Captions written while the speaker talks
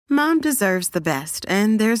Mom deserves the best,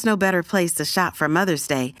 and there's no better place to shop for Mother's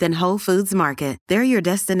Day than Whole Foods Market. They're your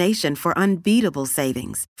destination for unbeatable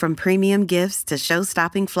savings, from premium gifts to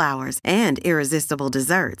show-stopping flowers and irresistible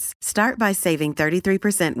desserts. Start by saving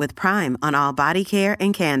 33% with Prime on all body care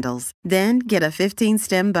and candles. Then get a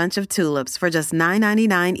 15-stem bunch of tulips for just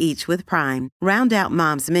 $9.99 each with Prime. Round out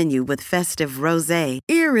Mom's menu with festive rosé,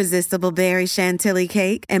 irresistible berry chantilly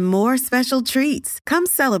cake, and more special treats. Come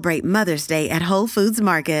celebrate Mother's Day at Whole Foods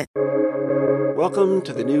Market. Welcome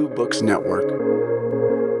to the New Books Network.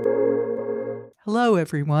 Hello,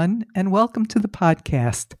 everyone, and welcome to the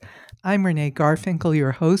podcast. I'm Renee Garfinkel,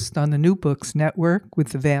 your host on the New Books Network with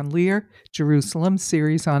the Van Leer Jerusalem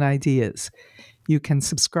series on ideas. You can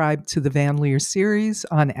subscribe to the Van Leer series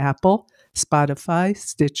on Apple, Spotify,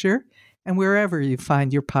 Stitcher, and wherever you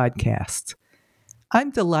find your podcasts.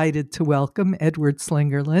 I'm delighted to welcome Edward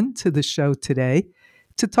Slingerland to the show today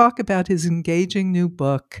to talk about his engaging new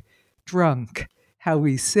book, Drunk: How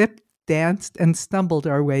We Sipped, Danced, and Stumbled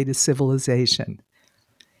Our Way to Civilization.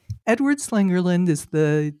 Edward Slingerland is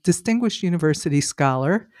the Distinguished University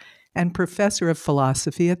Scholar and Professor of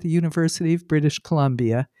Philosophy at the University of British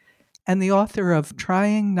Columbia, and the author of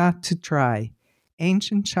Trying Not to Try: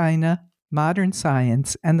 Ancient China, Modern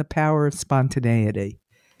Science, and the Power of Spontaneity.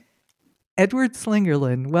 Edward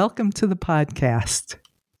Slingerland, welcome to the podcast.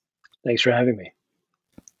 Thanks for having me.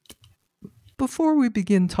 Before we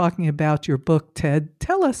begin talking about your book, Ted,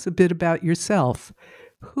 tell us a bit about yourself.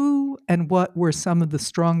 Who and what were some of the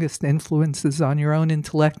strongest influences on your own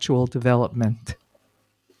intellectual development?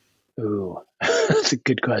 Ooh, that's a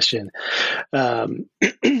good question. I'm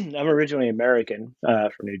originally American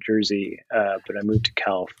from New Jersey, but I moved to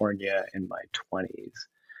California in my 20s.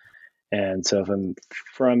 And so if I'm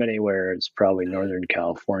from anywhere, it's probably Northern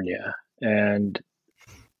California. And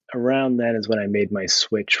around then is when I made my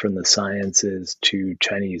switch from the sciences to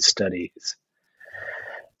Chinese studies.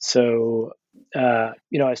 So, I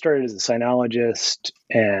started as a sinologist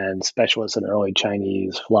and specialist in early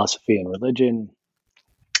Chinese philosophy and religion.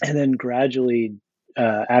 And then gradually,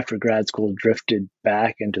 after grad school, drifted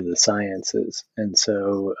back into the sciences. And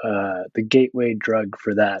so the gateway drug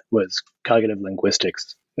for that was cognitive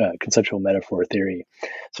linguistics, conceptual metaphor theory.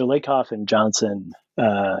 So Lakoff and Johnson,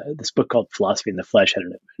 this book called Philosophy in the Flesh had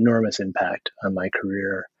an enormous impact on my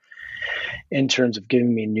career in terms of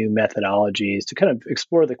giving me new methodologies to kind of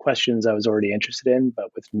explore the questions I was already interested in, but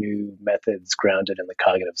with new methods grounded in the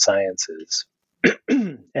cognitive sciences.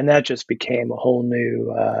 And that just became a whole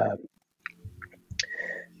new,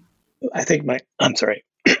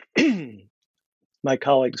 my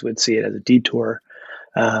colleagues would see it as a detour.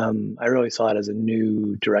 I really saw it as a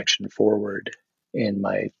new direction forward in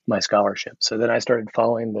my scholarship. So then I started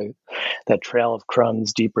following that trail of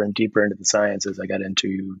crumbs deeper and deeper into the sciences. I got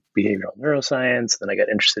into behavioral neuroscience. Then I got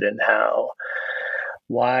interested in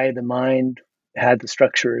why the mind had the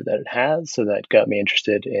structure that it has. So that got me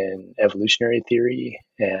interested in evolutionary theory.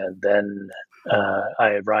 And then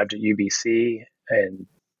I arrived at UBC in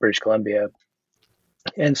British Columbia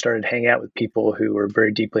and started hanging out with people who were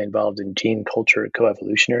very deeply involved in gene culture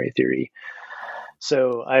coevolutionary theory.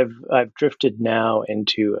 So I've drifted now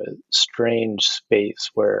into a strange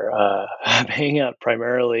space where I'm hanging out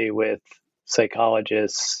primarily with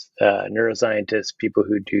psychologists, neuroscientists, people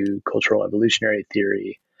who do cultural evolutionary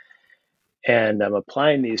theory, and I'm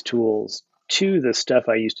applying these tools to the stuff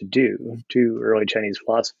I used to do, to early Chinese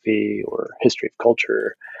philosophy or history of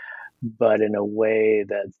culture, but in a way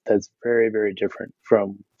that's very, very different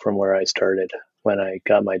from where I started when I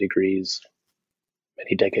got my degrees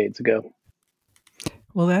many decades ago.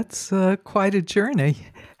 Well, that's quite a journey.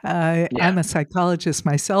 I'm a psychologist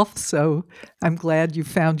myself, so I'm glad you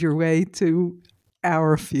found your way to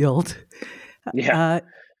our field. Yeah.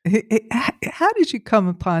 How did you come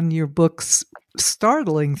upon your book's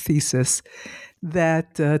startling thesis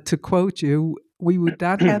that, to quote you, we would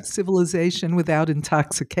not have civilization without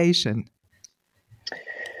intoxication?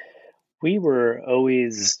 We were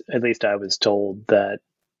always, at least I was told, that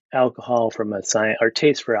alcohol our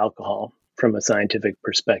taste for alcohol from a scientific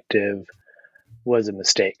perspective was a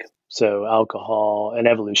mistake. So alcohol, an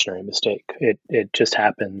evolutionary mistake. It just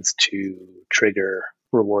happens to trigger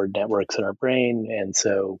reward networks in our brain, and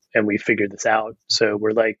we figured this out. So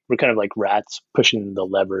we're kind of like rats pushing the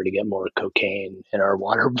lever to get more cocaine in our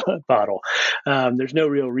water bottle. There's no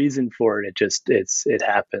real reason for it. It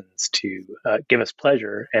happens to give us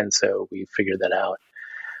pleasure, and so we figured that out.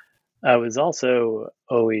 I was also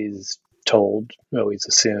always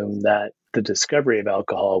assumed that the discovery of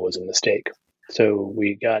alcohol was a mistake. So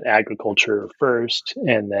we got agriculture first,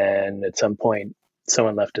 and then at some point,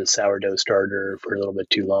 someone left a sourdough starter for a little bit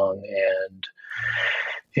too long, and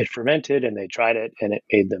it fermented, and they tried it, and it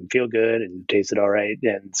made them feel good and tasted all right.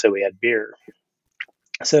 And so we had beer.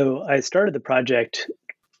 So I started the project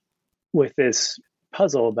with this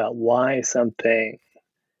puzzle about why something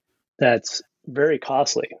that's very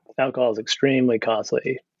costly, alcohol is extremely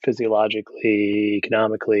costly, physiologically,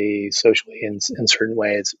 economically, socially, in certain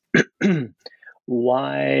ways,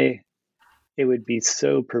 why it would be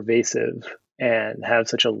so pervasive and have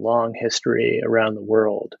such a long history around the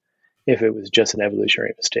world if it was just an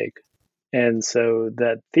evolutionary mistake. And so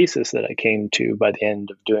that thesis that I came to by the end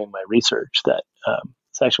of doing my research, that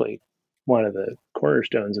it's actually one of the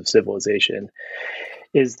cornerstones of civilization,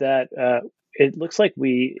 is that it looks like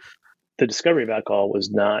the discovery of alcohol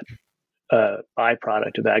was not a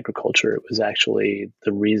byproduct of agriculture. It was actually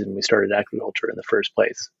the reason we started agriculture in the first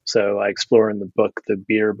place. So I explore in the book the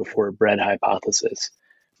beer before bread hypothesis,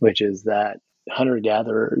 which is that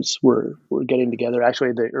hunter-gatherers were getting together.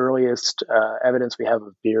 Actually, the earliest evidence we have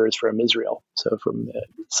of beer is from Israel, so from a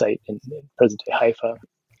site in present-day Haifa,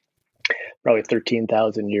 probably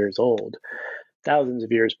 13,000 years old, thousands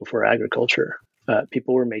of years before agriculture.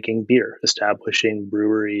 People were making beer, establishing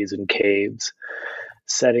breweries and caves,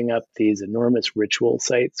 setting up these enormous ritual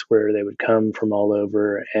sites where they would come from all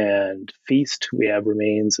over and feast. We have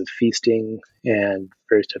remains of feasting and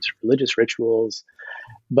various types of religious rituals,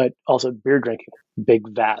 but also beer drinking, big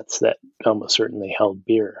vats that almost certainly held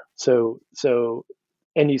beer. So,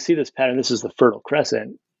 and you see this pattern, this is the Fertile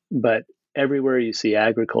Crescent, but everywhere you see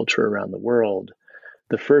agriculture around the world,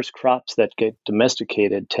 the first crops that get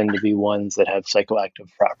domesticated tend to be ones that have psychoactive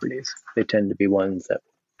properties. They tend to be ones that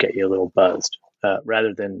get you a little buzzed,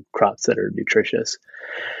 rather than crops that are nutritious.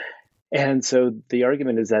 And so the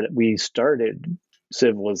argument is that we started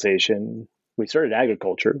civilization, we started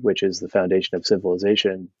agriculture, which is the foundation of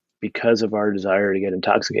civilization, because of our desire to get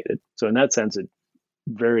intoxicated. So in that sense, it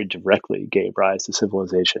very directly gave rise to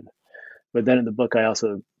civilization. But then in the book, I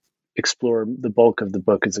also explore, the bulk of the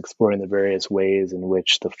book is exploring the various ways in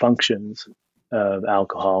which the functions of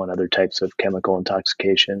alcohol and other types of chemical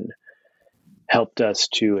intoxication helped us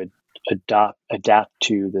to adapt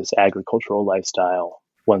to this agricultural lifestyle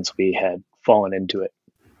once we had fallen into it.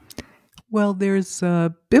 Well, there's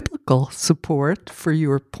biblical support for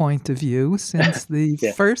your point of view, since the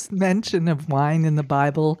Yeah. first mention of wine in the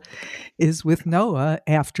Bible is with Noah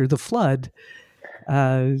after the flood.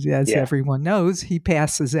 As everyone knows, he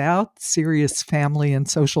passes out, serious family and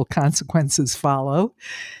social consequences follow.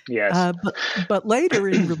 Yes. But later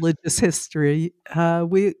in religious history,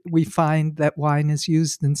 we find that wine is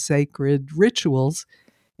used in sacred rituals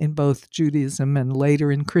in both Judaism and later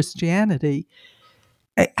in Christianity.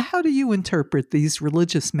 How do you interpret these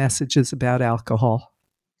religious messages about alcohol?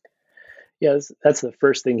 Yes, that's the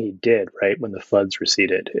first thing he did, right, when the floods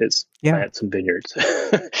receded, is plant some vineyards.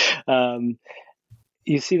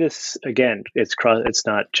 You see this again. It's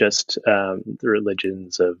not just the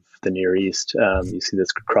religions of the Near East. You see this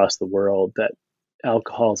across the world, that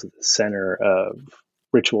alcohol is at the center of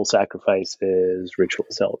ritual sacrifices, ritual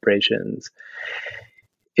celebrations.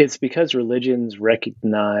 It's because religions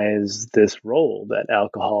recognize this role that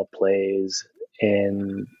alcohol plays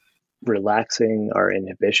in relaxing our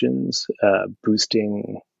inhibitions,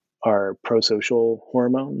 boosting our prosocial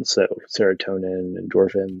hormones, so serotonin,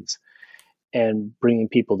 endorphins, and bringing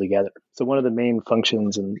people together. So one of the main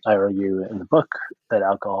functions, and I argue in the book, that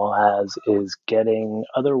alcohol has is getting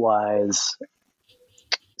otherwise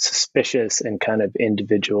suspicious and kind of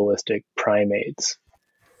individualistic primates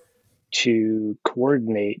to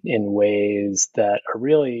coordinate in ways that are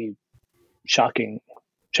really shocking.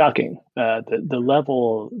 The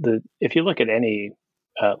level, if you look at any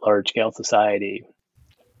large scale society,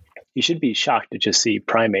 you should be shocked to just see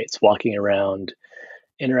primates walking around,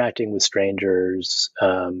 interacting with strangers,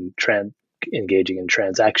 engaging in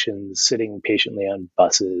transactions, sitting patiently on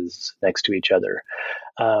buses next to each other.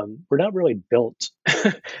 We're not really built.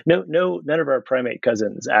 None of our primate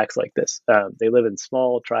cousins acts like this. They live in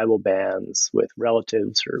small tribal bands with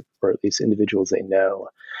relatives or at least individuals they know.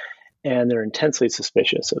 And they're intensely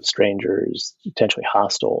suspicious of strangers, potentially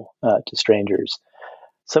hostile to strangers.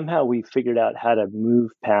 Somehow we figured out how to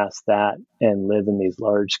move past that and live in these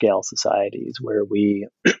large-scale societies where we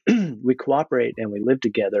we cooperate and we live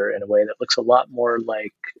together in a way that looks a lot more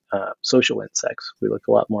like social insects. We look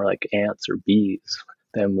a lot more like ants or bees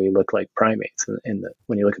than we look like primates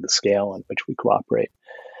when you look at the scale on which we cooperate.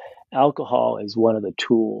 Alcohol is one of the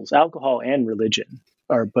tools. Alcohol and religion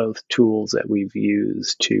are both tools that we've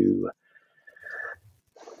used to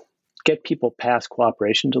get people past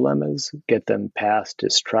cooperation dilemmas, get them past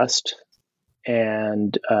distrust,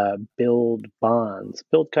 and build bonds,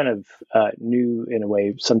 build kind of new, in a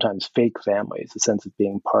way, sometimes fake families, a sense of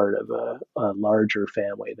being part of a larger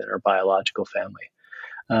family than our biological family.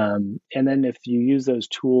 And then if you use those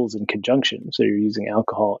tools in conjunction, so you're using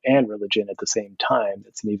alcohol and religion at the same time,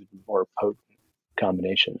 it's an even more potent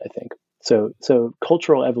combination, I think. So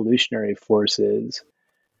cultural evolutionary forces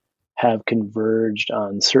have converged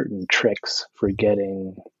on certain tricks for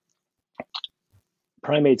getting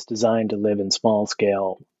primates designed to live in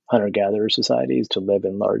small-scale hunter-gatherer societies to live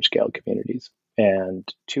in large-scale communities. And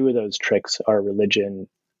two of those tricks are religion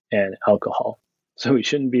and alcohol. So we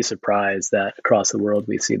shouldn't be surprised that across the world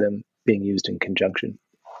we see them being used in conjunction.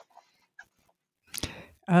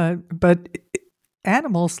 But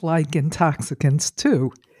animals like intoxicants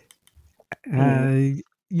too.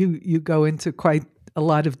 You go into quite a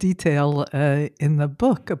lot of detail in the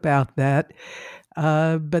book about that,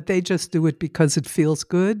 but they just do it because it feels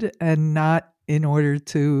good and not in order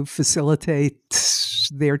to facilitate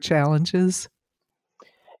their challenges.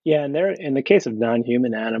 Yeah, and in the case of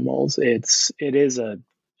non-human animals, it is a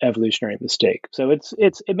evolutionary mistake. So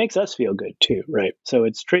it makes us feel good too, right? So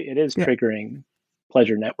it is triggering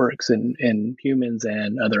pleasure networks in humans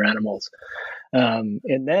and other animals.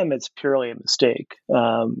 In them, it's purely a mistake.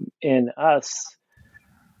 In us,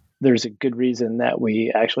 there's a good reason that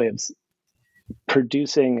we actually have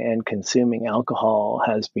producing and consuming alcohol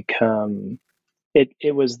has become.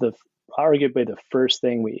 It was arguably the first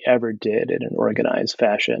thing we ever did in an organized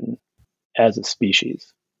fashion as a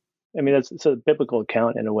species. I mean, so the biblical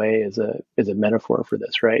account in a way is a metaphor for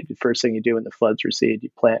this, right? The first thing you do when the floods recede, you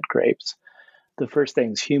plant grapes. The first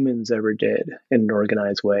things humans ever did in an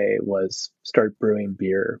organized way was start brewing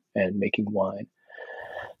beer and making wine.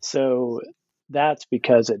 So that's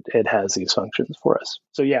because it has these functions for us.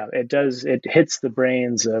 So yeah, it hits the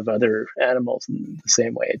brains of other animals in the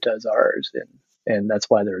same way it does ours, and that's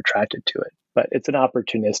why they're attracted to it. But it's an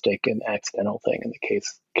opportunistic and accidental thing in the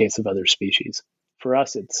case of other species. For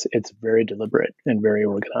us, it's very deliberate and very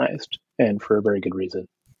organized, and for a very good reason.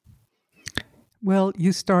 Well,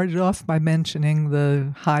 you started off by mentioning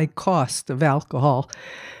the high cost of alcohol.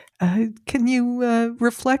 Can you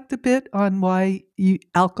reflect a bit on why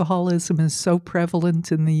alcoholism is so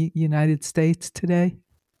prevalent in the United States today?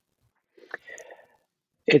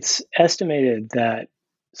 It's estimated that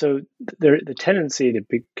the tendency to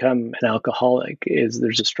become an alcoholic is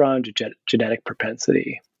there's a strong genetic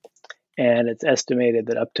propensity, and it's estimated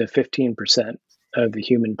that up to 15% of the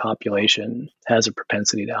human population has a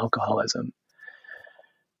propensity to alcoholism.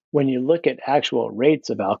 When you look at actual rates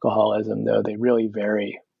of alcoholism, though, they really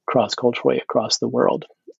vary cross-culturally across the world.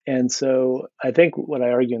 And so I think what I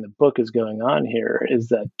argue in the book is going on here is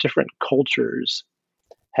that different cultures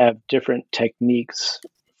have different techniques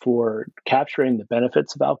for capturing the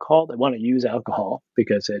benefits of alcohol. They want to use alcohol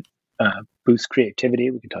because it boosts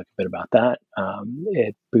creativity. We can talk a bit about that.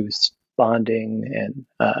 It boosts bonding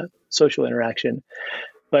and social interaction.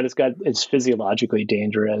 But it's physiologically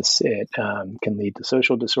dangerous. It can lead to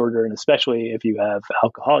social disorder, and especially if you have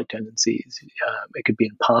alcoholic tendencies, it could be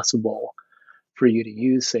impossible for you to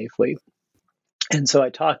use safely. And so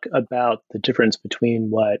I talk about the difference between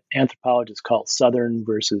what anthropologists call Southern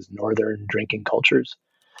versus Northern drinking cultures.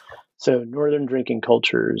 So Northern drinking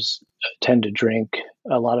cultures tend to drink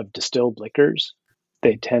a lot of distilled liquors.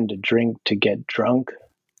 They tend to drink to get drunk.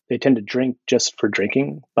 They tend to drink just for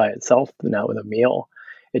drinking by itself, not with a meal.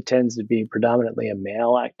 It tends to be predominantly a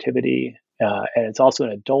male activity, and it's also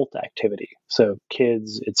an adult activity. So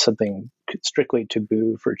kids, it's something strictly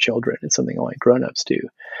taboo for children. It's something only grown-ups do.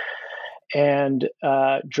 And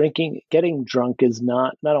getting drunk is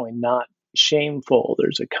not only not shameful,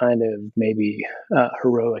 there's a kind of maybe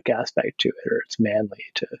heroic aspect to it, or it's manly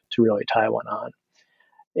to really tie one on.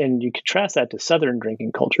 And you contrast that to Southern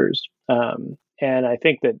drinking cultures. And I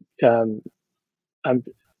think that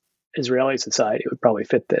Israeli society would probably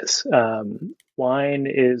fit this. Wine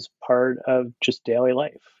is part of just daily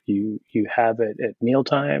life. You have it at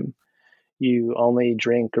mealtime. You only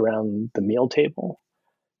drink around the meal table.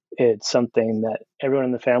 It's something that everyone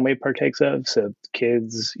in the family partakes of. So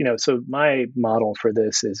kids, so my model for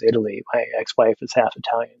this is Italy. My ex-wife is half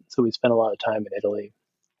Italian, so we spent a lot of time in Italy.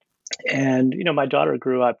 And, my daughter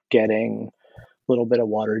grew up getting a little bit of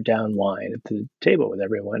watered down wine at the table with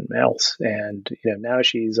everyone else. And, now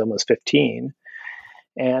she's almost 15,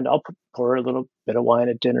 and I'll pour her a little bit of wine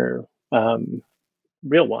at dinner,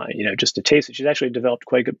 real wine, just to taste it. She's actually developed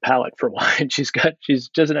quite a good palate for wine. She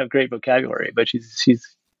doesn't have great vocabulary, but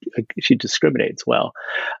she discriminates well.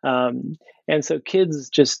 And so kids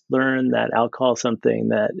just learn that alcohol is something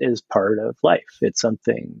that is part of life. It's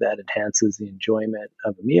something that enhances the enjoyment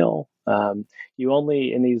of a meal. You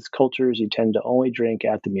only in these cultures you tend to only drink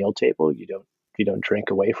at the meal table. You don't drink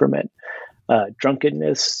away from it.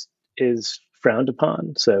 Drunkenness is frowned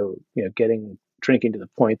upon. So drinking to the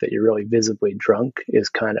point that you're really visibly drunk is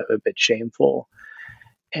kind of a bit shameful.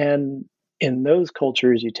 And in those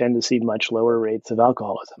cultures, you tend to see much lower rates of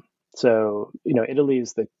alcoholism. So, Italy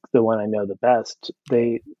is the one I know the best.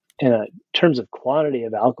 They, terms of quantity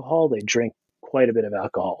of alcohol, they drink quite a bit of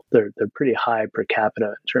alcohol. They're pretty high per capita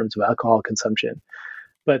in terms of alcohol consumption,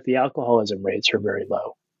 but the alcoholism rates are very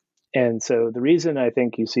low. And so the reason I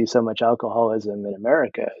think you see so much alcoholism in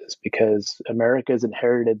America is because America's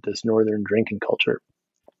inherited this Northern drinking culture.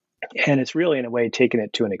 And it's really, in a way, taken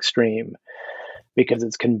it to an extreme because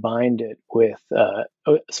it's combined it with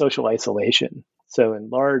social isolation. So in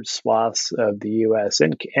large swaths of the US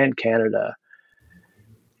and Canada,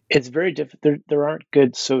 it's very difficult. There aren't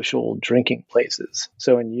good social drinking places.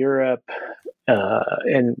 So in Europe,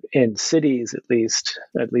 in cities, at least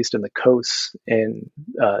in the coasts in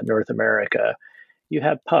North America, you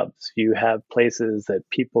have pubs, you have places that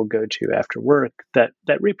people go to after work that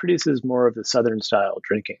reproduces more of the Southern style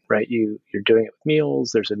drinking, right? You're doing it with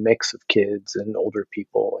meals. There's a mix of kids and older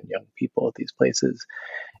people and young people at these places.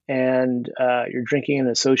 And you're drinking in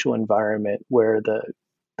a social environment where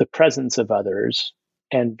the presence of others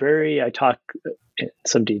I talk in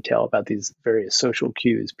some detail about these various social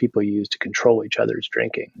cues people use to control each other's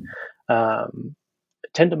drinking,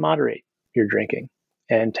 tend to moderate your drinking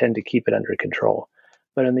and tend to keep it under control.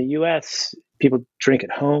 But in the US, people drink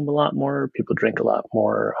at home a lot more. People drink a lot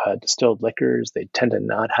more distilled liquors. They tend to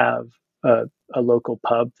not have a local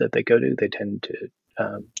pub that they go to. They tend to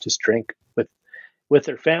just drink with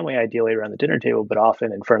their family, ideally around the dinner table, but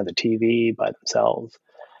often in front of the TV by themselves.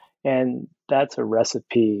 And that's a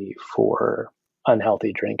recipe for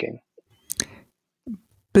unhealthy drinking.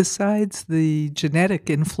 Besides the genetic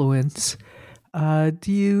influence,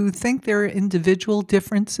 do you think there are individual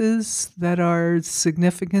differences that are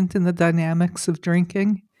significant in the dynamics of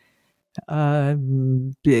drinking?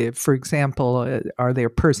 For example, are there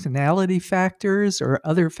personality factors or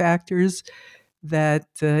other factors that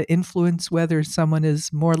influence whether someone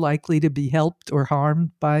is more likely to be helped or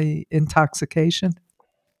harmed by intoxication?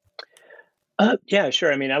 Yeah,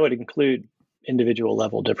 sure. I mean, I would include individual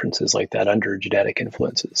level differences like that under genetic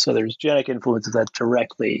influences. So there's genetic influences that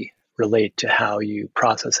directly relate to how you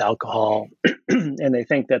process alcohol. And they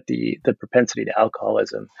think that the propensity to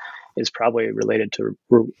alcoholism is probably related to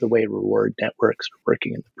the way reward networks are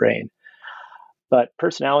working in the brain. But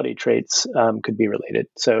personality traits could be related.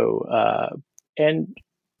 So, and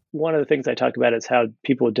one of the things I talk about is how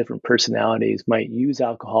people with different personalities might use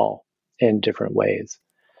alcohol in different ways.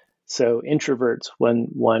 So introverts,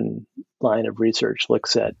 one line of research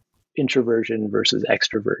looks at introversion versus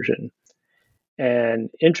extroversion. And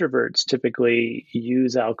introverts typically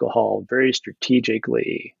use alcohol very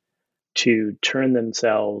strategically to turn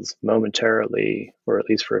themselves momentarily, or at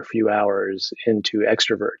least for a few hours, into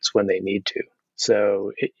extroverts when they need to.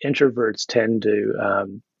 So introverts tend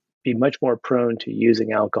to be much more prone to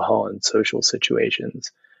using alcohol in social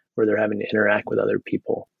situations where they're having to interact with other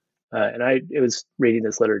people. And it was reading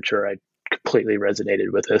this literature, I completely resonated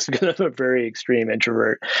with this because I'm a very extreme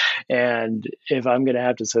introvert. And if I'm going to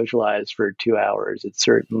have to socialize for 2 hours, it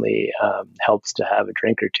certainly helps to have a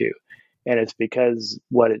drink or two. And it's because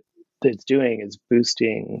what it's doing is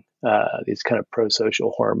boosting these kind of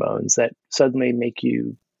pro-social hormones that suddenly make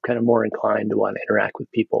you kind of more inclined to want to interact with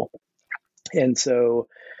people. And so,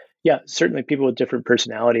 yeah, certainly people with different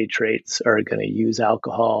personality traits are going to use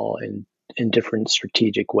alcohol in different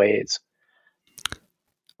strategic ways.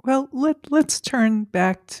 Well, let's turn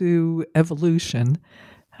back to evolution.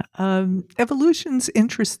 Evolution's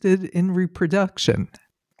interested in reproduction.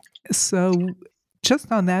 So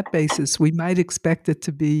just on that basis, we might expect it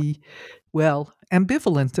to be,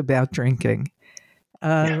 ambivalent about drinking.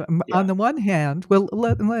 Yeah. On the one hand,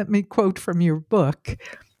 let me quote from your book.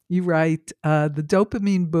 You write, the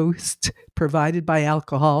dopamine boost provided by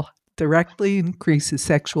alcohol directly increases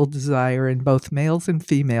sexual desire in both males and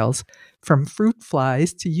females, from fruit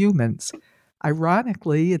flies to humans.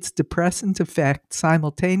 Ironically, its depressant effect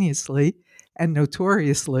simultaneously and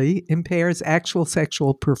notoriously impairs actual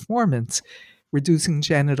sexual performance, reducing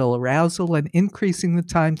genital arousal and increasing the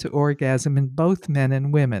time to orgasm in both men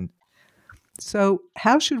and women. So,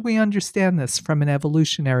 how should we understand this from an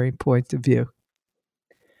evolutionary point of view?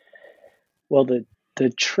 Well, the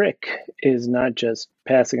trick is not just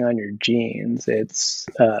passing on your genes, it's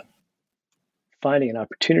finding an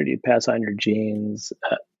opportunity to pass on your genes,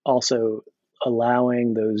 also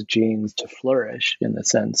allowing those genes to flourish in the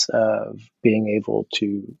sense of being able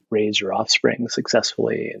to raise your offspring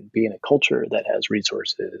successfully and be in a culture that has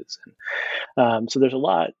resources. So there's a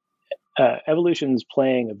lot. Evolution's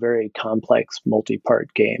playing a very complex,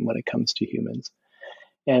 multi-part game when it comes to humans.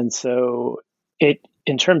 And so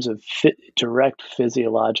in terms of direct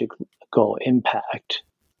physiological impact,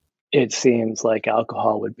 it seems like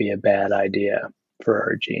alcohol would be a bad idea for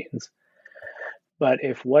our genes. But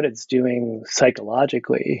if what it's doing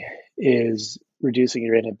psychologically is reducing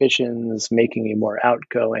your inhibitions, making you more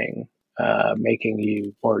outgoing, making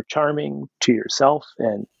you more charming to yourself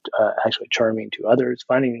and actually charming to others,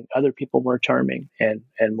 finding other people more charming and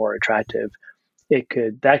more attractive,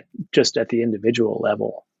 that just at the individual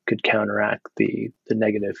level could counteract the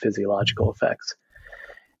negative physiological effects.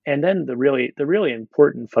 And then the really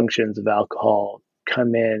important functions of alcohol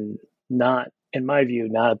come in, not, in my view,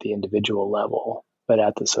 not at the individual level, but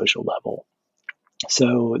at the social level.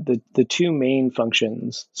 So the two main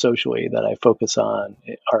functions socially that I focus on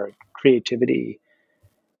are creativity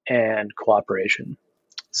and cooperation.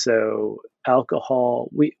 So alcohol,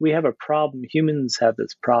 we have a problem. Humans have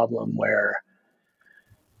this problem where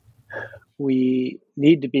we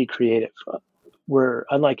need to be creative. We're,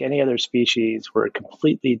 unlike any other species, we're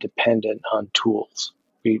completely dependent on tools.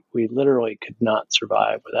 We literally could not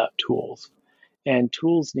survive without tools. And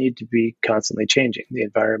tools need to be constantly changing. The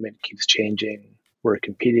environment keeps changing. We're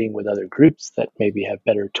competing with other groups that maybe have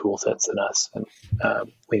better tool sets than us, and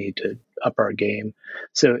we need to up our game.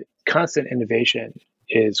 So constant innovation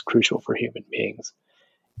is crucial for human beings.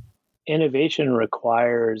 Innovation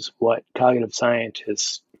requires what cognitive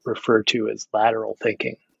scientists refer to as lateral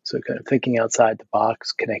thinking. So kind of thinking outside the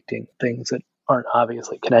box, connecting things that aren't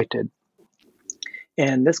obviously connected.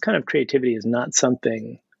 And this kind of creativity is not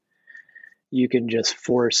something you can just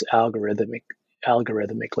force algorithmically.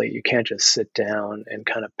 You can't just sit down and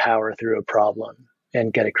kind of power through a problem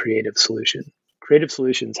and get a creative solution. Creative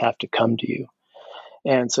solutions have to come to you.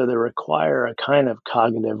 And so they require a kind of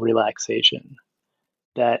cognitive relaxation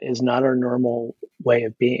that is not our normal way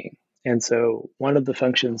of being. And so one of the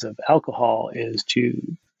functions of alcohol is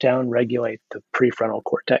to downregulate the prefrontal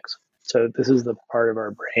cortex. So this is the part of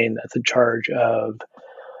our brain that's in charge of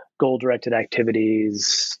goal-directed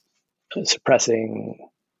activities, suppressing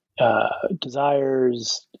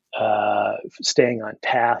desires, staying on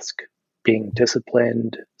task, being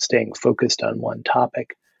disciplined, staying focused on one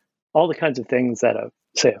topic, all the kinds of things that a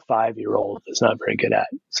 5-year-old is not very good at.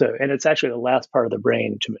 So, and it's actually the last part of the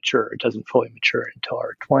brain to mature. It doesn't fully mature until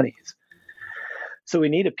our 20s. So we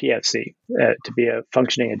need a PFC to be a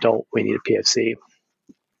functioning adult. We need a PFC.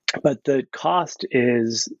 But the cost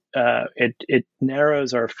is it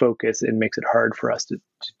narrows our focus and makes it hard for us to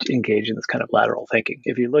engage in this kind of lateral thinking.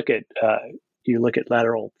 If you look at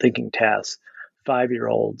lateral thinking tasks,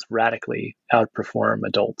 5-year-olds radically outperform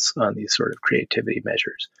adults on these sort of creativity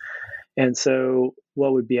measures. And so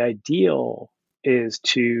what would be ideal is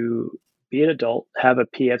to be an adult, have a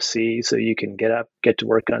PFC so you can get up, get to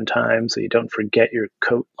work on time, so you don't forget your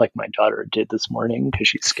coat like my daughter did this morning because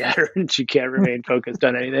she's scattered and she can't remain focused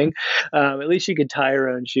on anything. At least she could tie her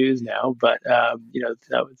own shoes now, but that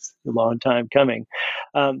was a long time coming.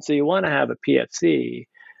 So you want to have a PFC,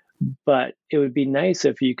 but it would be nice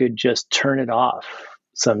if you could just turn it off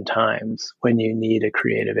sometimes when you need a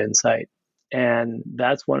creative insight. And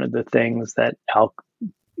that's one of the things that,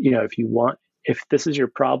 if this is your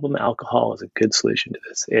problem, alcohol is a good solution to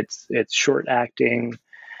this. It's short acting.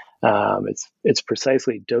 It's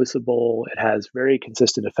precisely dosable. It has very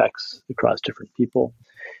consistent effects across different people.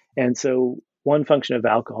 And so one function of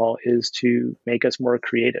alcohol is to make us more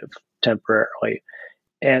creative temporarily.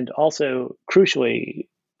 And also, crucially,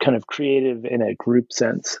 kind of creative in a group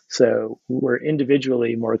sense. So we're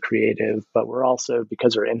individually more creative, but we're also,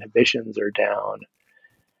 because our inhibitions are down,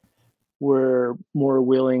 we're more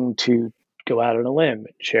willing to go out on a limb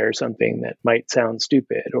and share something that might sound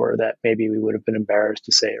stupid or that maybe we would have been embarrassed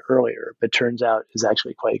to say earlier, but turns out is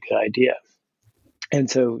actually quite a good idea. And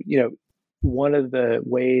so, one of the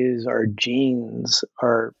ways our genes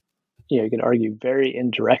are, you can argue very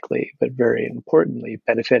indirectly, but very importantly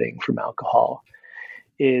benefiting from alcohol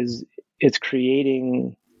is it's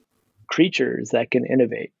creating creatures that can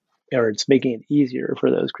innovate, or it's making it easier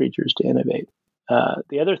for those creatures to innovate.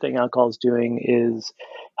 The other thing alcohol is doing is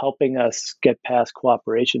helping us get past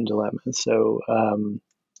cooperation dilemmas. So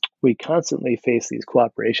we constantly face these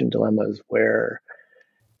cooperation dilemmas where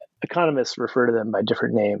economists refer to them by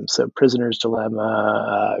different names. So prisoner's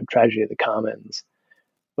dilemma, tragedy of the commons.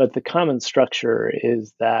 But the common structure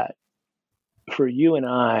is that for you and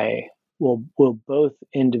I, we'll both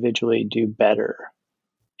individually do better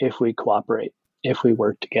if we cooperate, if we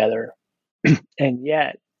work together. And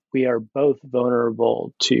yet we are both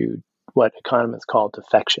vulnerable to what economists call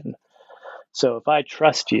defection. So if I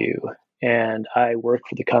trust you and I work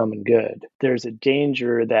for the common good, there's a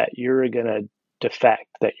danger that you're going to defect,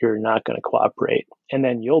 that you're not going to cooperate. And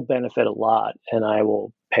then you'll benefit a lot and I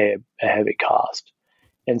will pay a heavy cost.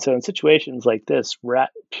 And so in situations like this,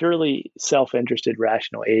 purely self-interested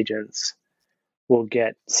rational agents will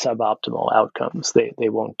get suboptimal outcomes. They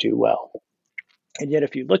won't do well. And yet,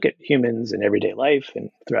 if you look at humans in everyday life and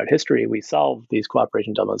throughout history, we solve these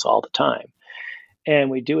cooperation dilemmas all the time.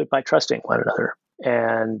 And we do it by trusting one another.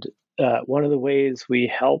 And one of the ways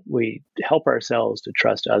we help ourselves to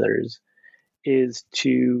trust others is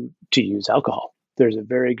to use alcohol. There's a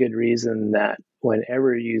very good reason that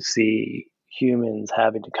whenever you see humans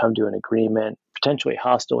having to come to an agreement, potentially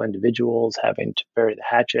hostile individuals having to bury the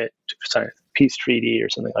hatchet to sign a peace treaty or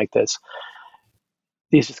something like this,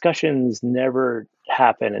 these discussions never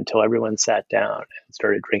happen until everyone sat down and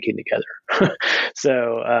started drinking together.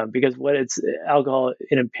 So, because what it's alcohol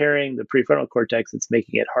in impairing the prefrontal cortex, it's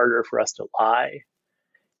making it harder for us to lie.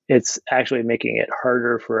 It's actually making it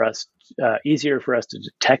harder for us, easier for us to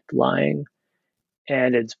detect lying,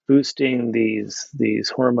 and it's boosting these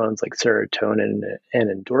hormones like serotonin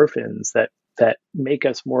and endorphins that make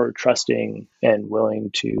us more trusting and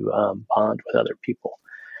willing to bond with other people.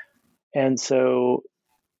 And so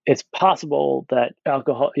it's possible that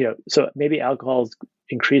alcohol, so maybe alcohol is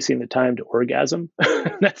increasing the time to orgasm.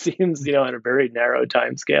 That seems, on a very narrow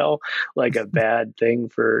time scale, like a bad thing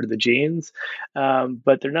for the genes.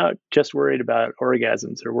 But they're not just worried about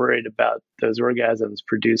orgasms. They're worried about those orgasms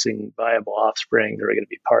producing viable offspring that are going to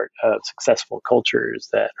be part of successful cultures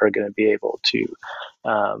that are going to be able to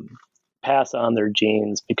pass on their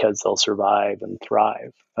genes because they'll survive and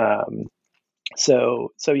thrive. So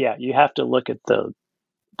yeah, you have to look at the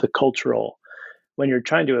cultural, when you're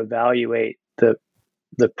trying to evaluate the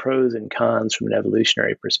pros and cons from an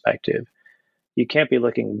evolutionary perspective, you can't be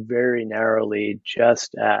looking very narrowly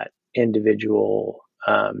just at individual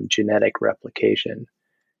genetic replication.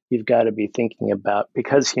 You've got to be thinking about,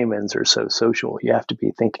 because humans are so social, you have to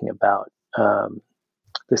be thinking about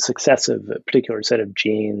the success of a particular set of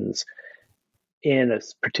genes in a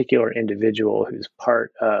particular individual who's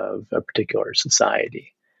part of a particular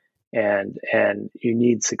society. And you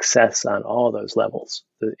need success on all those levels.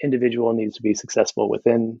 The individual needs to be successful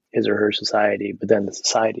within his or her society, but then the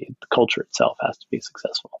society, the culture itself has to be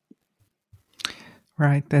successful.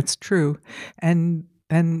 Right, that's true. And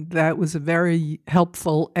that was a very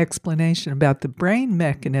helpful explanation about the brain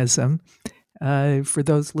mechanism for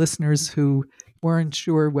those listeners who weren't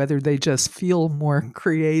sure whether they just feel more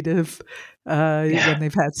creative when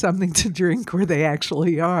they've had something to drink or they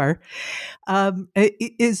actually are. Are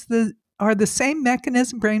the same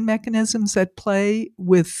brain mechanisms at play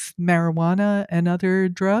with marijuana and other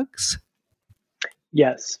drugs?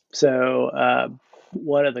 Yes. So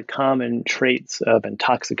one of the common traits of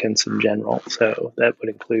intoxicants in general, so that would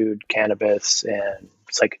include cannabis and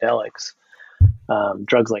psychedelics,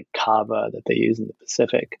 drugs like kava that they use in the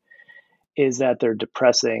Pacific, is that they're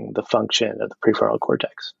depressing the function of the prefrontal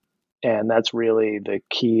cortex. And that's really the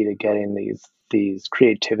key to getting these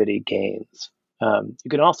creativity gains. You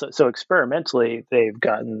can also, so experimentally, they've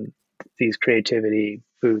gotten these creativity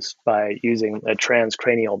boosts by using a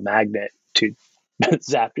transcranial magnet to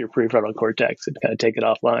zap your prefrontal cortex and kind of take it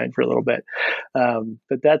offline for a little bit.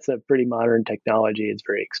 But that's a pretty modern technology. It's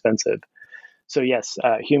very expensive. So yes,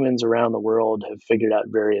 humans around the world have figured out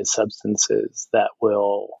various substances that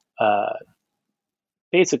will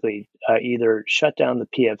basically either shut down the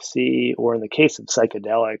PFC, or in the case of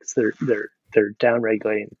psychedelics, they're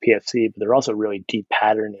downregulating the PFC, but they're also really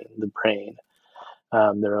depatterning the brain.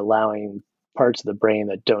 They're allowing parts of the brain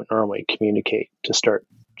that don't normally communicate to start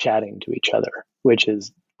chatting to each other, which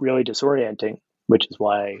is really disorienting, which is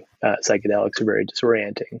why psychedelics are very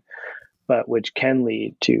disorienting, but which can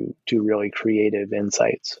lead to really creative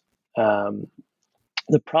insights. The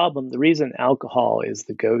reason alcohol is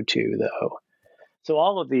the go-to, though, so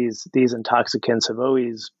all of these intoxicants have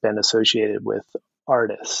always been associated with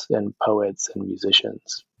artists and poets and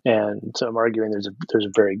musicians, and so I'm arguing there's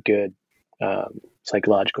a very good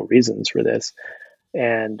psychological reasons for this,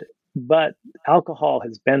 but alcohol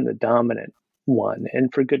has been the dominant one,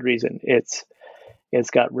 and for good reason. It's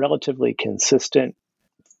got relatively consistent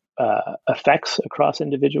effects across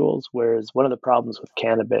individuals, whereas one of the problems with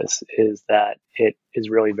cannabis is that it is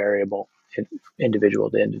really variable,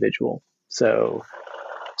 individual to individual. So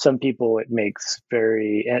some people it makes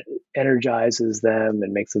energizes them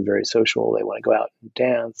and makes them very social. They want to go out and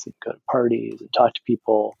dance and go to parties and talk to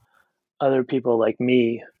people. other people like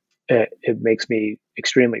me, it makes me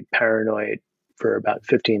extremely paranoid for about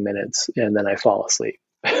 15 minutes, and then I fall asleep.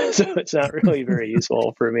 So it's not really very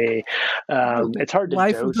useful for me. It's hard to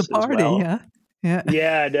Life of the dose as party, well. huh? Yeah.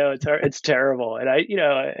 Yeah, no, it's hard. It's terrible. And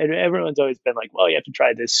and everyone's always been like, well, you have to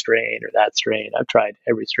try this strain or that strain. I've tried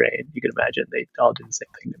every strain you can imagine. They all do the same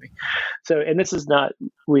thing to me. So, and this is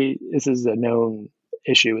a known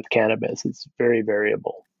issue with cannabis. It's very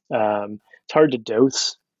variable. It's hard to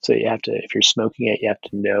dose. So you have to, if you're smoking it, you have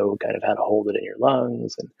to know kind of how to hold it in your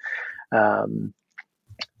lungs. And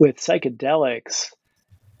with psychedelics,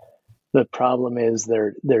 the problem is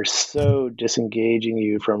they're so disengaging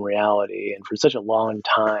you from reality and for such a long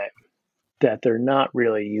time that they're not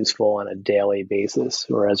really useful on a daily basis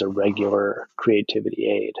or as a regular creativity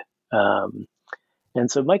aid.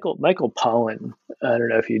 And so Michael Pollan, I don't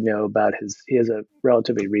know if you know about he has a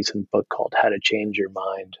relatively recent book called How to Change Your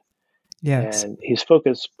Mind. Yes. And he's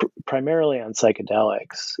focused primarily on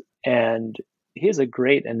psychedelics. And he has a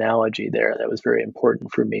great analogy there that was very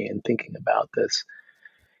important for me in thinking about this.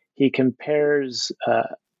 He compares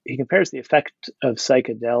the effect of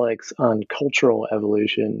psychedelics on cultural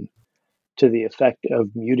evolution to the effect of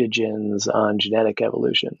mutagens on genetic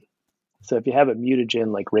evolution. So if you have a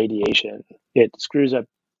mutagen like radiation, it screws up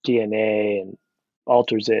DNA and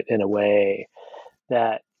alters it in a way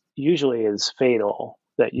that usually is fatal,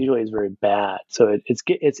 that usually is very bad. So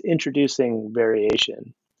it's introducing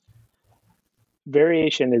variation.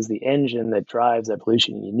 Variation is the engine that drives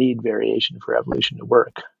evolution. You need variation for evolution to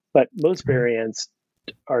work. But most variants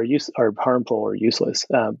are harmful or useless.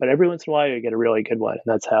 But every once in a while, you get a really good one, and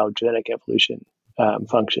that's how genetic evolution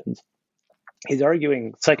functions. He's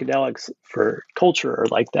arguing psychedelics for culture are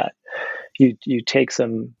like that. You take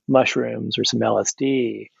some mushrooms or some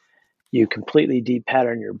LSD, you completely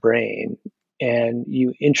depattern your brain, and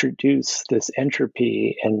you introduce this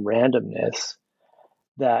entropy and randomness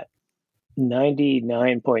that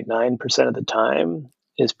 99.9% of the time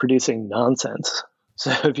is producing nonsense.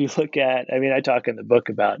 So if you look at, I talk in the book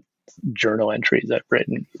about journal entries I've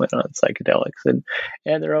written on psychedelics, and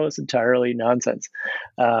they're almost entirely nonsense.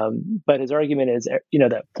 But his argument is, that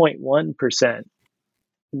 0.1%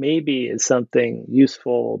 maybe is something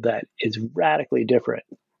useful that is radically different.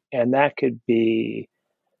 And that could be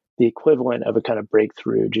the equivalent of a kind of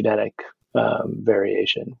breakthrough genetic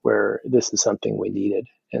variation where this is something we needed.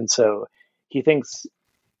 And so he thinks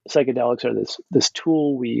psychedelics are this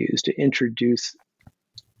tool we use to introduce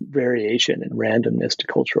variation and randomness to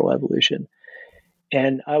cultural evolution.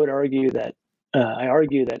 And I would argue that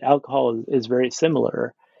alcohol is very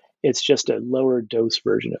similar. It's just a lower dose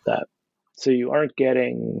version of that. So you aren't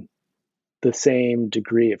getting the same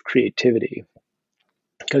degree of creativity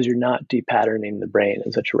because you're not depatterning the brain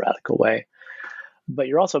in such a radical way. But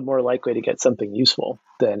you're also more likely to get something useful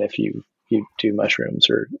than if you do mushrooms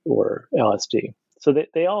or LSD. So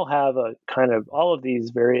they all have a kind of, all of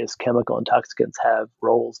these various chemical intoxicants have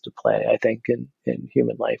roles to play, I think, in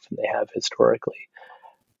human life, and they have historically.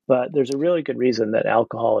 But there's a really good reason that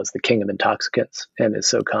alcohol is the king of intoxicants and is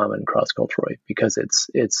so common cross-culturally, because it's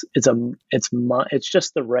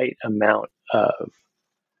just the right amount of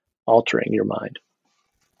altering your mind.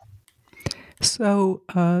 So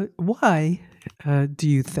why do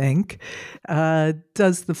you think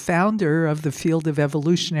does the founder of the field of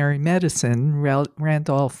evolutionary medicine,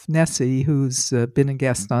 Randolph Nesse, who's been a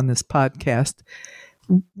guest on this podcast,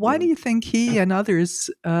 why do you think he and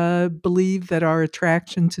others believe that our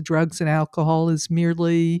attraction to drugs and alcohol is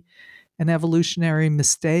merely an evolutionary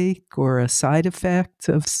mistake or a side effect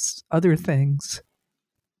of other things?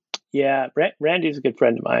 Yeah, Randy's a good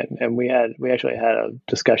friend of mine, and we actually had a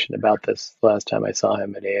discussion about this the last time I saw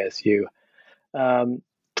him at ASU.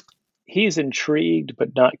 He's intrigued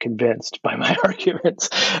but not convinced by my arguments,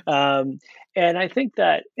 and I think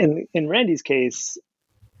that in Randy's case,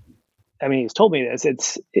 he's told me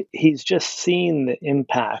this. He's just seen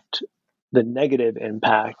the negative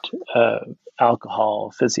impact of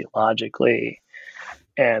alcohol physiologically,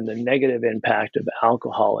 and the negative impact of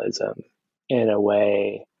alcoholism in a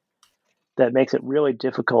way that makes it really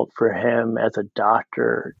difficult for him as a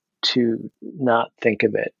doctor to not think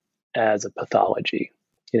of it as a pathology,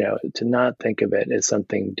 to not think of it as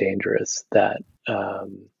something dangerous that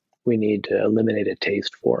we need to eliminate a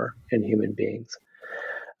taste for in human beings.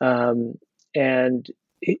 And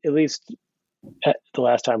at least at the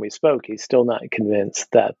last time we spoke, he's still not convinced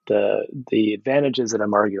that the advantages that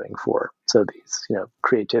I'm arguing for, so these,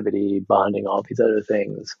 creativity, bonding, all these other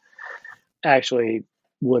things, actually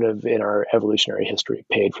would have in our evolutionary history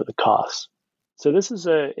paid for the costs. So it's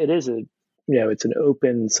an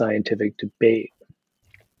open scientific debate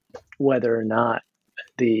whether or not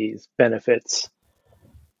these benefits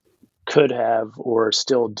could have or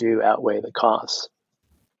still do outweigh the costs.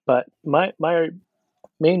 But my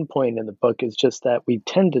main point in the book is just that we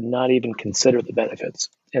tend to not even consider the benefits.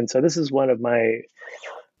 And so this is one of my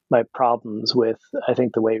problems with, I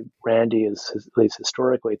think, the way Randy is at least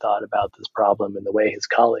historically thought about this problem and the way his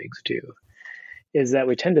colleagues do, is that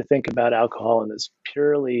we tend to think about alcohol in this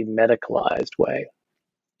purely medicalized way.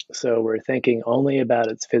 So we're thinking only about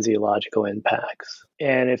its physiological impacts.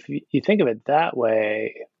 And if you think of it that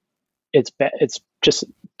way, it's just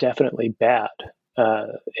definitely bad.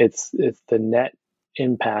 It's the net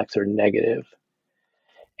impacts are negative.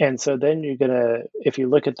 And so then if you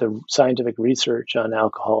look at the scientific research on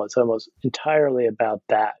alcohol, it's almost entirely about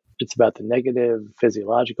that. It's about the negative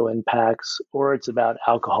physiological impacts, or it's about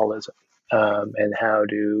alcoholism and how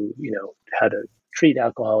to treat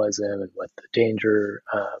alcoholism and what the danger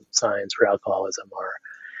signs for alcoholism are.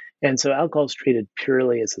 And so alcohol is treated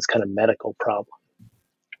purely as this kind of medical problem.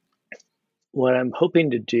 What I'm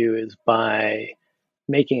hoping to do is by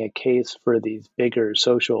making a case for these bigger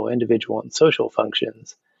individual and social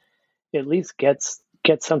functions, at least gets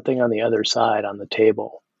something on the other side on the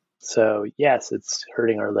table. So yes, it's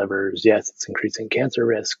hurting our livers. Yes, it's increasing cancer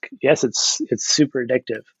risk. Yes, it's super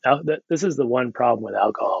addictive. This is the one problem with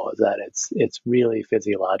alcohol, is that it's really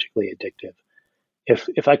physiologically addictive.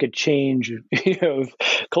 If I could change, if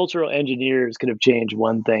cultural engineers could have changed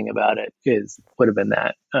one thing about it, would have been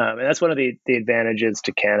that. And that's one of the advantages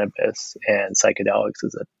to cannabis and psychedelics,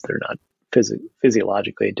 is that they're not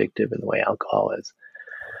physiologically addictive in the way alcohol is.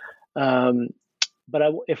 But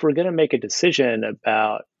if we're going to make a decision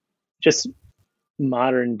about just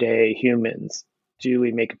modern day humans, do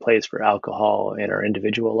we make a place for alcohol in our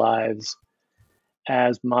individual lives?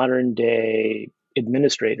 As modern day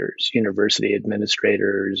administrators, university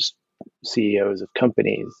administrators, CEOs of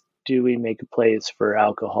companies, do we make a place for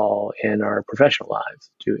alcohol in our professional lives,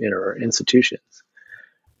 in our institutions?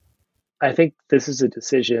 I think this is a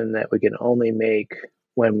decision that we can only make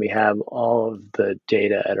when we have all of the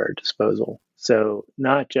data at our disposal. So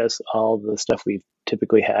not just all the stuff we've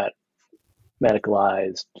typically had,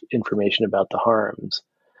 medicalized information about the harms,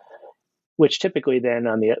 which typically then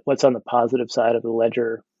what's on the positive side of the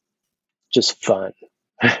ledger, just fun,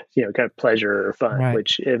 kind of pleasure or fun, right.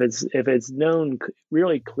 Which if it's known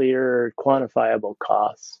really clear, quantifiable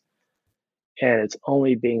costs, and it's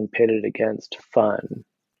only being pitted against fun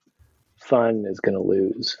is going to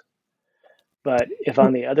lose. But if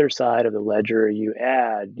on the other side of the ledger you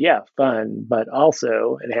add, fun, but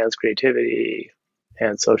also enhanced creativity,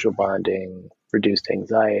 enhanced social bonding, reduced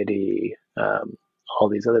anxiety, all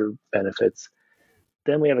these other benefits,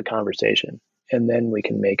 then we have a conversation. And then we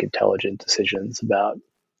can make intelligent decisions about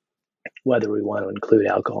whether we want to include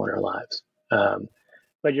alcohol in our lives.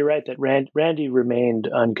 But you're right that Randy remained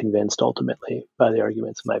unconvinced ultimately by the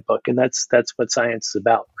arguments in my book. And that's what science is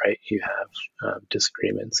about, right? You have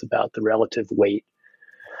disagreements about the relative weight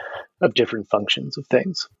of different functions of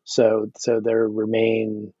things. So there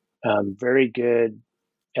remain very good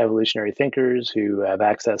evolutionary thinkers who have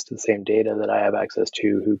access to the same data that I have access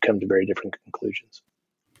to, who come to very different conclusions.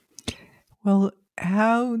 Well,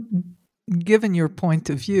 given your point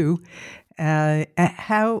of view,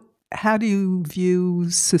 how do you view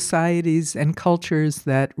societies and cultures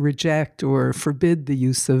that reject or forbid the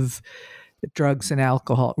use of drugs and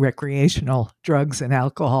alcohol, recreational drugs and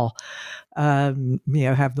alcohol? You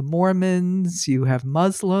have the Mormons, you have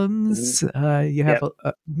Muslims, you have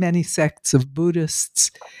many sects of Buddhists.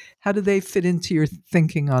 How do they fit into your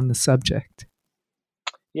thinking on the subject?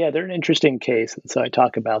 Yeah, they're an interesting case. And so I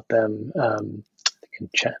talk about them in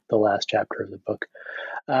the last chapter of the book.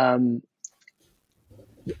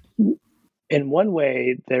 In one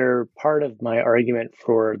way, they're part of my argument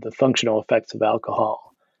for the functional effects of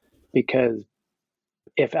alcohol, because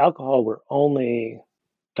if alcohol were only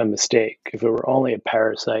a mistake, if it were only a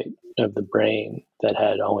parasite of the brain that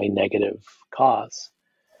had only negative costs,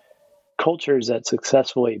 cultures that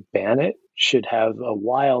successfully ban it should have a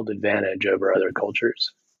wild advantage over other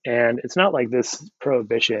cultures. And it's not like this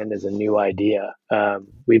prohibition is a new idea.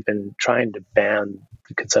 We've been trying to ban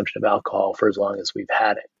the consumption of alcohol for as long as we've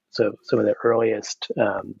had it. So some of the earliest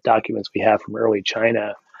documents we have from early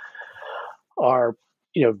China are,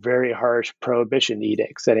 very harsh prohibition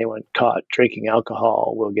edicts. Anyone caught drinking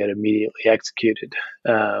alcohol will get immediately executed.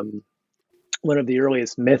 One of the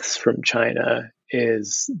earliest myths from China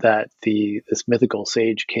is that this mythical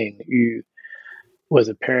sage king Yu was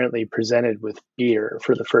apparently presented with beer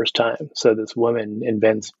for the first time. So this woman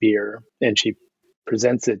invents beer and she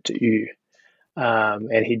presents it to Yu.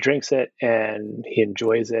 And he drinks it and he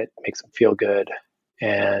enjoys it, makes him feel good.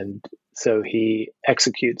 And So he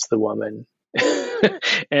executes the woman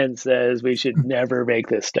and says we should never make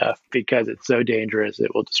this stuff because it's so dangerous,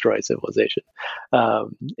 it will destroy civilization.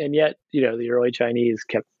 And yet, the early Chinese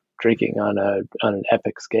kept drinking on an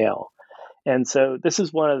epic scale. And so this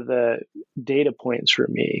is one of the data points for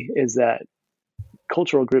me, is that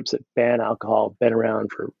cultural groups that ban alcohol have been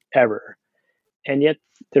around forever, and yet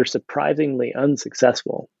they're surprisingly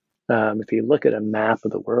unsuccessful. If you look at a map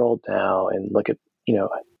of the world now and look at,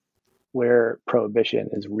 where prohibition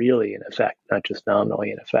is really in effect, not just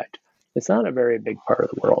nominally in effect, it's not a very big part of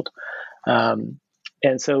the world.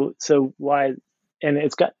 And so why, and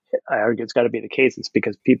I argue it's got to be the case. It's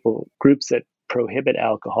because groups that prohibit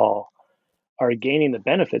alcohol are gaining the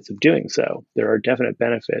benefits of doing so. There are definite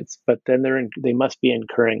benefits, but then they must be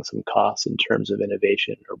incurring some costs in terms of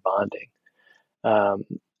innovation or bonding.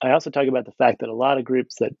 I also talk about the fact that a lot of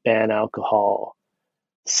groups that ban alcohol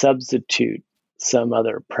substitute some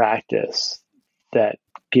other practice that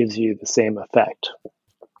gives you the same effect.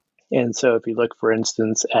 And so if you look, for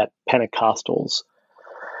instance, at Pentecostals,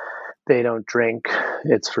 they don't drink.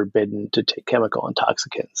 It's forbidden to take chemical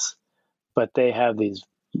intoxicants, but they have these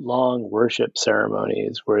long worship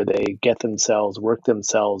ceremonies where they work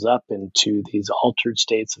themselves up into these altered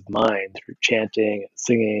states of mind through chanting and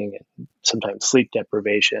singing and sometimes sleep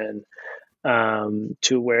deprivation,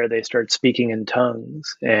 to where they start speaking in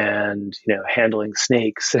tongues and handling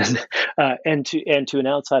snakes and to an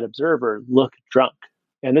outside observer look drunk.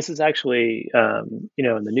 And this is actually in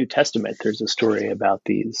the New Testament there's a story about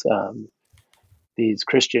these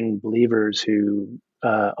Christian believers who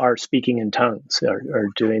are speaking in tongues, are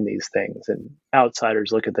doing these things, and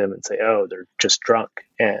outsiders look at them and say, "Oh, they're just drunk."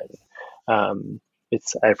 And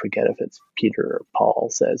I forget if it's Peter or Paul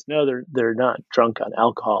says, "No, they're not drunk on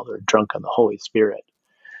alcohol. They're drunk on the Holy Spirit.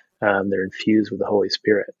 They're infused with the Holy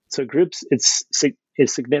Spirit." So groups, it's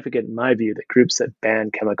significant in my view that groups that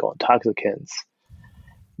ban chemical intoxicants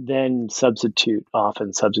then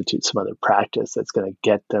often substitute some other practice that's going to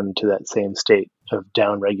get them to that same state of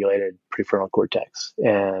downregulated prefrontal cortex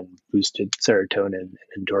and boosted serotonin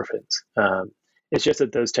and endorphins. It's just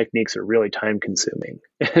that those techniques are really time consuming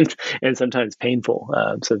and sometimes painful.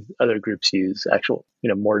 So other groups use actual,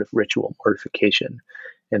 ritual mortification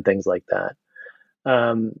and things like that.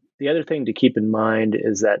 The other thing to keep in mind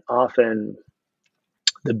is that often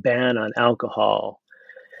the ban on alcohol,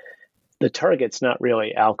 the target's not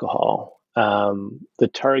really alcohol. The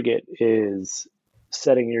target is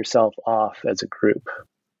setting yourself off as a group.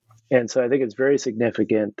 And so I think it's very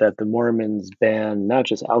significant that the Mormons ban not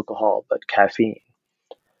just alcohol, but caffeine.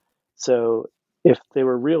 So if they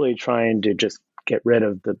were really trying to just get rid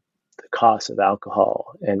of the cost of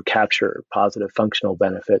alcohol and capture positive functional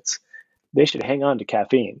benefits, they should hang on to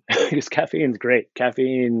caffeine because caffeine's great.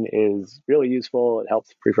 Caffeine is really useful. It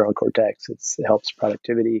helps prefrontal cortex. It helps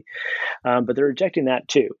productivity. But they're rejecting that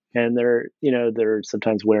too. And they're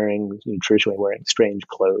sometimes traditionally wearing strange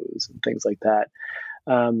clothes and things like that.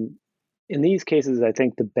 In these cases, I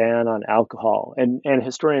think the ban on alcohol, and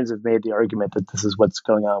historians have made the argument that this is what's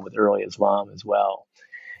going on with early Islam as well.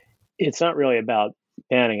 It's not really about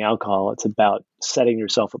banning alcohol. It's about setting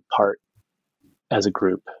yourself apart as a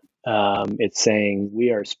group. It's saying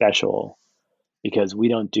we are special because we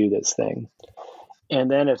don't do this thing. And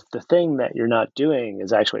then if the thing that you're not doing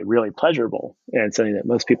is actually really pleasurable and something that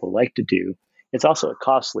most people like to do, it's also a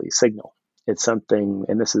costly signal. It's something,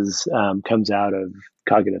 and this is comes out of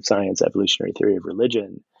cognitive science, evolutionary theory of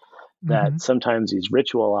religion, that sometimes these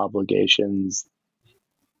ritual obligations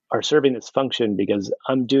are serving this function because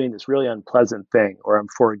I'm doing this really unpleasant thing, or I'm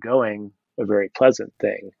foregoing a very pleasant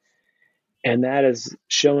thing. And that is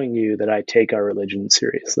showing you that I take our religion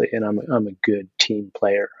seriously and I'm a good team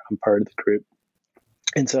player. I'm part of the group.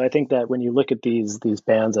 And so I think that when you look at these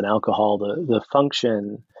bans on alcohol, the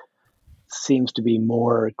function seems to be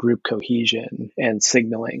more group cohesion and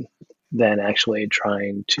signaling than actually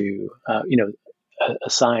trying to,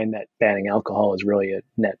 assign that banning alcohol is really a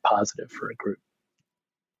net positive for a group.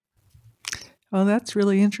 Well, that's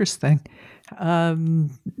really interesting,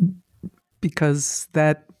 because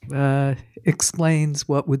that explains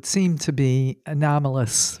what would seem to be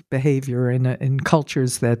anomalous behavior in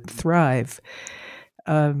cultures that thrive.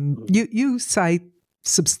 You cite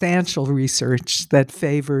substantial research that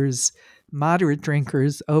favors moderate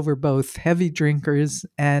drinkers over both heavy drinkers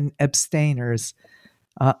and abstainers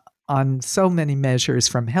on so many measures,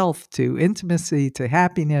 from health to intimacy to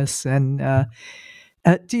happiness. And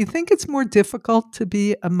do you think it's more difficult to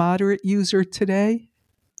be a moderate user today?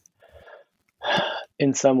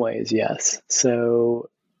 In some ways, yes. So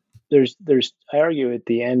there's I argue at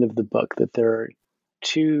the end of the book that there are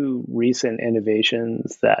two recent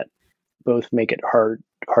innovations that both make it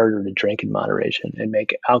harder to drink in moderation and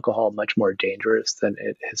make alcohol much more dangerous than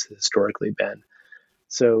it has historically been.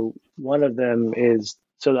 So one of them is,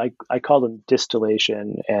 so I call them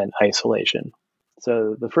distillation and isolation.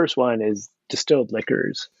 So the first one is distilled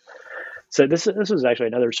liquors. So this was actually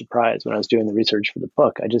another surprise when I was doing the research for the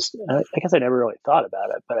book. I guess I never really thought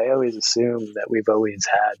about it, but I always assumed that we've always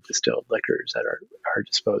had distilled liquors at our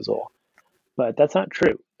disposal. But that's not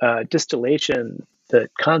true. Distillation, the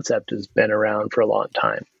concept has been around for a long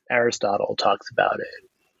time. Aristotle talks about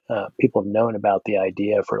it. People have known about the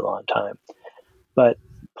idea for a long time. But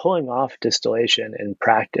pulling off distillation in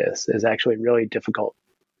practice is actually really difficult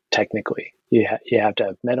technically. You have to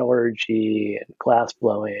have metallurgy and glass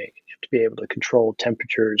blowing. You have to be able to control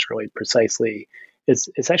temperatures really precisely.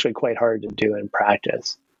 It's actually quite hard to do in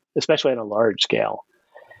practice, especially on a large scale.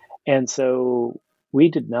 And so we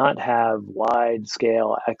did not have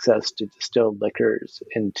wide-scale access to distilled liquors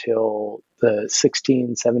until the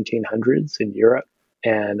 1700s in Europe,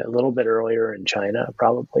 and a little bit earlier in China,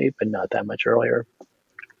 probably, but not that much earlier.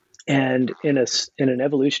 And in an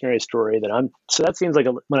evolutionary story so that seems like,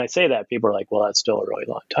 when I say that, people are like, well, that's still a really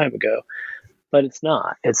long time ago. But it's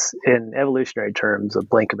not. It's, in evolutionary terms, a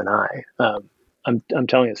blink of an eye. I'm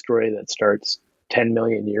telling a story that starts 10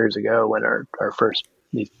 million years ago, when our first,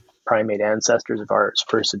 these primate ancestors of ours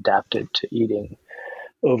first adapted to eating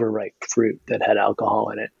overripe fruit that had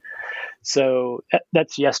alcohol in it. So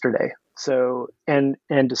that's yesterday. So, and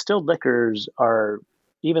distilled liquors are,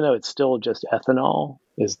 even though it's still just ethanol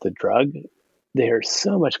is the drug, they are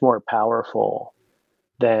so much more powerful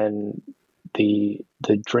than the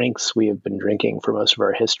drinks we have been drinking for most of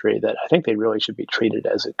our history, that I think they really should be treated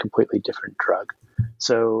as a completely different drug.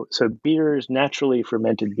 So beers, naturally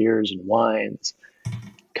fermented beers and wines,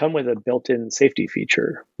 come with a built-in safety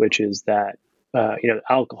feature, which is that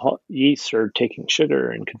alcohol yeasts are taking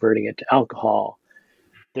sugar and converting it to alcohol.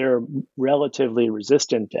 They're relatively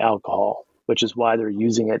resistant to alcohol, which is why they're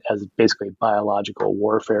using it as basically a biological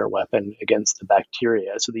warfare weapon against the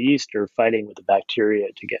bacteria. So the yeast are fighting with the bacteria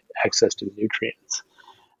to get access to the nutrients.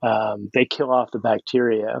 They kill off the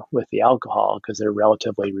bacteria with the alcohol because they're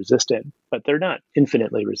relatively resistant, but they're not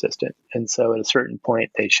infinitely resistant. And so at a certain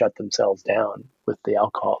point, they shut themselves down with the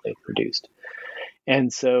alcohol they've produced.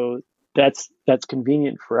 And so that's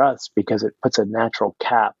convenient for us because it puts a natural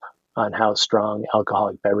cap on how strong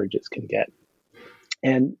alcoholic beverages can get.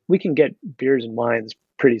 And we can get beers and wines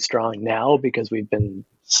pretty strong now because we've been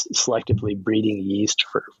selectively breeding yeast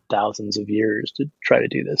for thousands of years to try to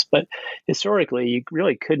do this. But historically, you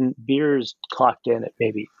really couldn't. Beers clocked in at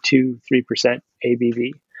maybe 2-3%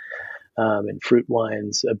 ABV, and fruit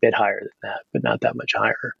wines a bit higher than that, but not that much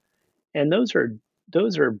higher. And those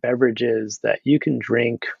are beverages that you can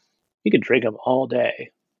drink. You can drink them all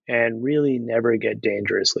day and really never get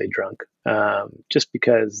dangerously drunk, just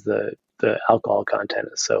because the alcohol content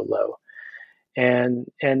is so low. And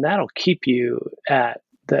that'll keep you at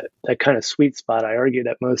that kind of sweet spot. I argue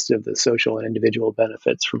that most of the social and individual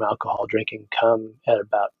benefits from alcohol drinking come at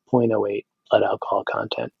about 0.08 blood alcohol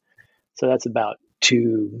content. So that's about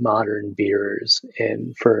 2 modern beers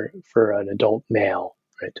for an adult male,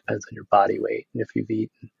 right? Depends on your body weight and if you've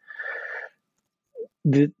eaten.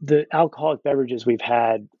 The alcoholic beverages we've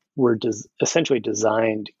had were essentially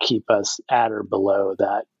designed to keep us at or below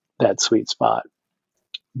that sweet spot.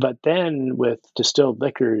 But then with distilled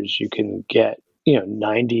liquors, you can get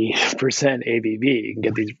 90% ABV. You can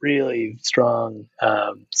get these really strong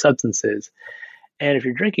substances, and if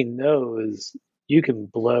you're drinking those, you can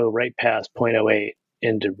blow right past 0.08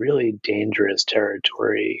 into really dangerous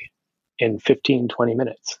territory in 15-20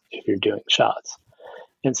 minutes if you're doing shots.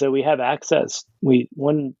 And so we have access.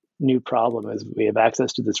 One new problem is we have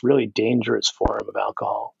access to this really dangerous form of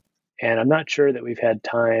alcohol. And I'm not sure that we've had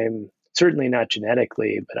time, certainly not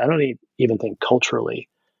genetically, but I don't even think culturally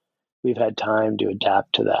we've had time to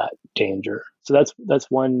adapt to that danger. So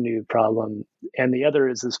that's one new problem. And the other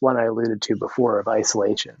is this one I alluded to before of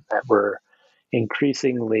isolation, that we're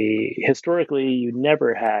increasingly, historically, you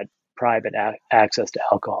never had private access to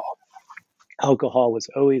alcohol. Alcohol was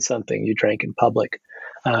always something you drank in public.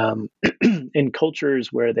 In cultures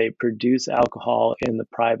where they produce alcohol in the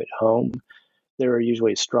private home, there are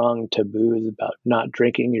usually strong taboos about not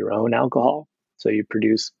drinking your own alcohol. So you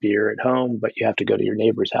produce beer at home, but you have to go to your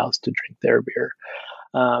neighbor's house to drink their beer.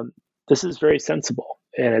 This is very sensible.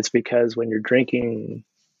 And it's because when you're drinking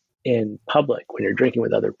in public, when you're drinking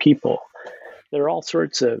with other people, there are all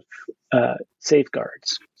sorts of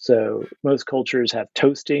safeguards. So most cultures have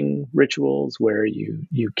toasting rituals where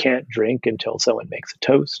you can't drink until someone makes a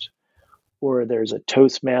toast, or there's a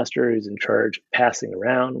Toastmaster who's in charge of passing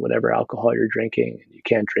around whatever alcohol you're drinking, and you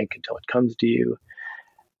can't drink until it comes to you.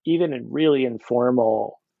 Even in really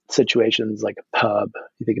informal situations like a pub,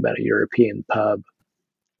 you think about a European pub,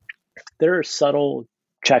 there are subtle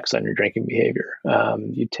checks on your drinking behavior.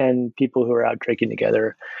 People who are out drinking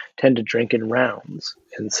together tend to drink in rounds.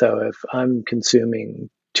 And so if I'm consuming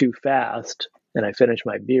too fast and I finish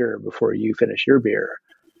my beer before you finish your beer,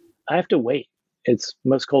 I have to wait.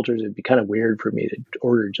 Most cultures, it'd be kind of weird for me to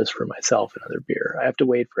order just for myself another beer. I have to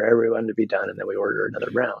wait for everyone to be done and then we order another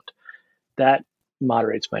round. That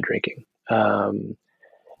moderates my drinking.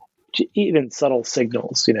 Even subtle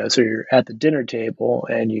signals, so you're at the dinner table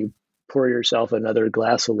and you pour yourself another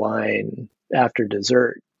glass of wine after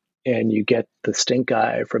dessert and you get the stink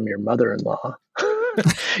eye from your mother-in-law.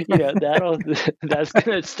 That's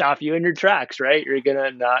going to stop you in your tracks, right? You're going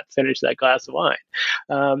to not finish that glass of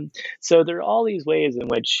wine. So there are all these ways in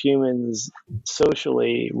which humans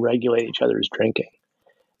socially regulate each other's drinking.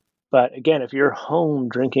 But again, if you're home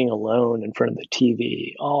drinking alone in front of the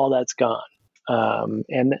TV, all that's gone.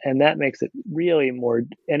 And that makes it really more,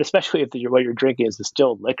 and especially if what you're drinking is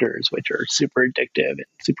distilled liquors, which are super addictive and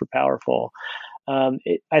super powerful,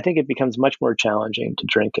 I think it becomes much more challenging to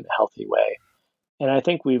drink in a healthy way. And I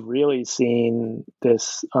think we've really seen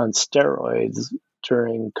this on steroids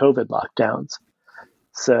during COVID lockdowns.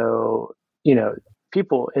 So,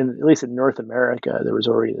 people, at least in North America, there was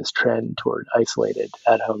already this trend toward isolated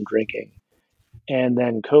at-home drinking. And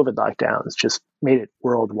then COVID lockdowns just made it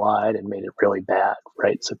worldwide and made it really bad,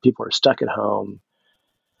 right? So people are stuck at home.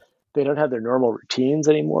 They don't have their normal routines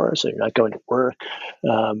anymore. So you're not going to work.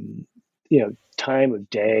 Time of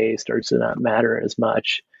day starts to not matter as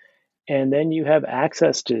much. And then you have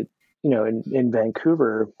access to, in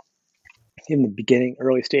Vancouver, in the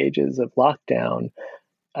early stages of lockdown,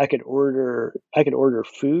 I could order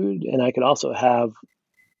food, and I could also have,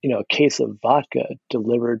 a case of vodka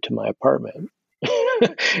delivered to my apartment.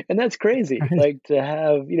 And that's crazy. Right. Like to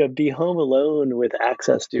have, be home alone with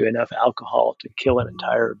access to enough alcohol to kill an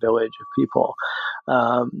entire village of people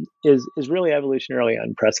is really evolutionarily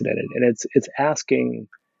unprecedented. And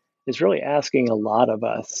it's really asking a lot of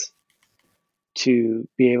us to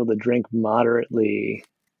be able to drink moderately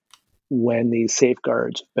when these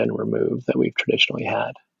safeguards have been removed that we've traditionally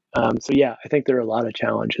had. I think there are a lot of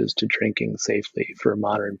challenges to drinking safely for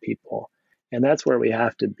modern people. And that's where we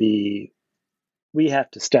have to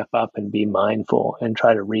step up and be mindful and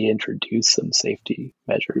try to reintroduce some safety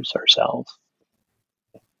measures ourselves.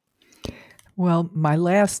 Well, my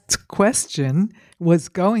last question was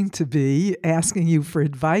going to be asking you for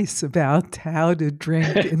advice about how to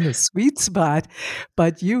drink in the sweet spot,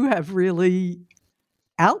 but you have really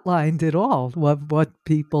outlined it all, what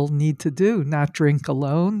people need to do: not drink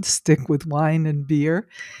alone, stick with wine and beer,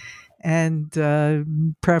 and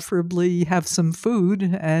preferably have some food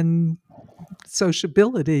and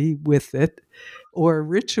sociability with it or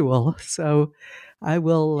ritual. So I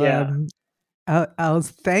will I'll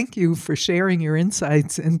thank you for sharing your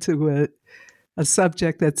insights into a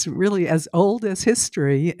subject that's really as old as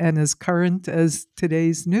history and as current as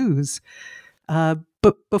today's news.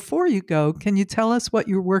 But before you go, can you tell us what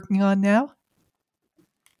you're working on now?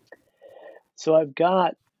 So I've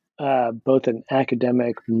got both an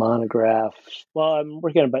academic monograph. Well, I'm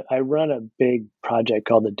working on, but I run a big project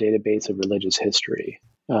called the Database of Religious History.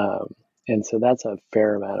 And so that's a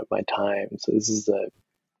fair amount of my time. So this is a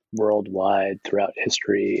worldwide, throughout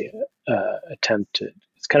history,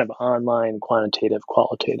 it's kind of online, quantitative,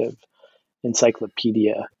 qualitative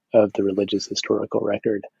encyclopedia of the religious historical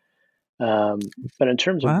record. But in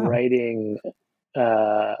terms of writing,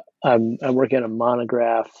 I'm working on a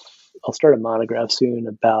monograph. I'll start a monograph soon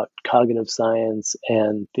about cognitive science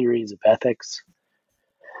and theories of ethics.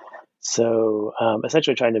 So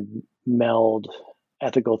essentially trying to meld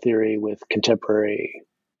ethical theory with contemporary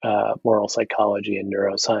moral psychology and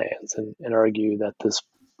neuroscience, and argue that this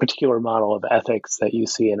particular model of ethics that you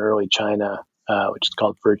see in early China, which is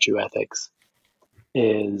called virtue ethics,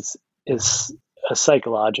 is a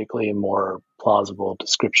psychologically more plausible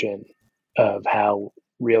description of how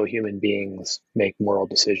real human beings make moral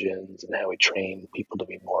decisions and how we train people to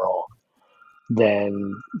be moral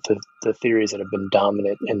than the theories that have been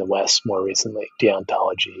dominant in the West more recently,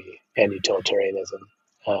 deontology and utilitarianism.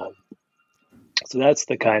 So that's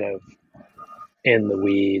the kind of in the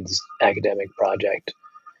weeds academic project.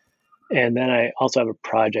 And then I also have a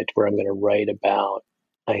project where I'm going to write about,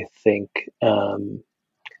 I think,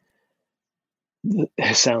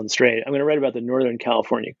 it sounds strange. I'm going to write about the Northern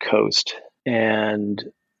California coast and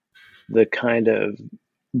the kind of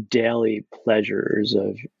daily pleasures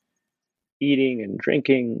of eating and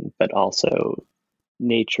drinking, but also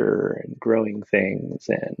nature and growing things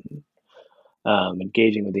and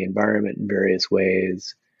engaging with the environment in various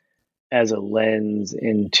ways as a lens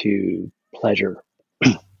into pleasure,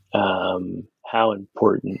 how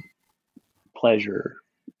important pleasure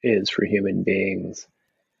is for human beings,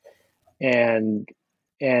 and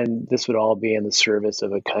this would all be in the service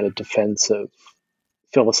of a kind of defense of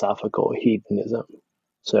philosophical hedonism.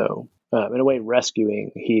 So, in a way,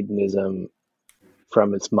 rescuing hedonism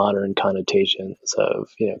from its modern connotations of,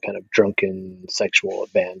 kind of drunken sexual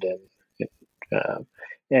abandon, uh,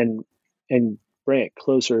 and bring it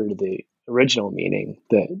closer to the original meaning,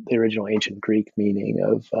 the original ancient Greek meaning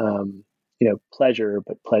of pleasure,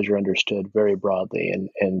 but pleasure understood very broadly,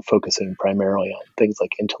 and focusing primarily on things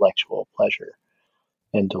like intellectual pleasure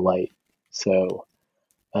and delight. So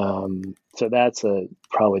that's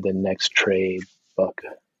probably the next trade book.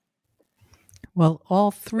 Well,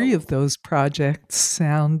 all three of those projects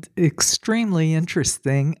sound extremely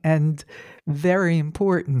interesting and very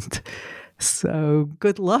important. So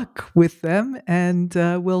good luck with them, and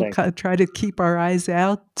we'll try to keep our eyes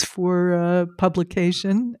out for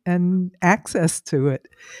publication and access to it.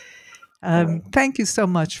 Thank you so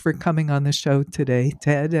much for coming on the show today,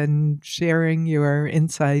 Ted, and sharing your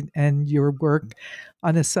insight and your work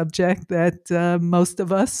on a subject that most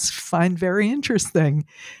of us find very interesting.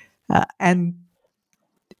 And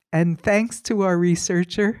thanks to our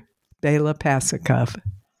researcher, Bela Pasikov.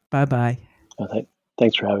 Bye-bye.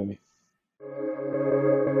 Thanks for having me.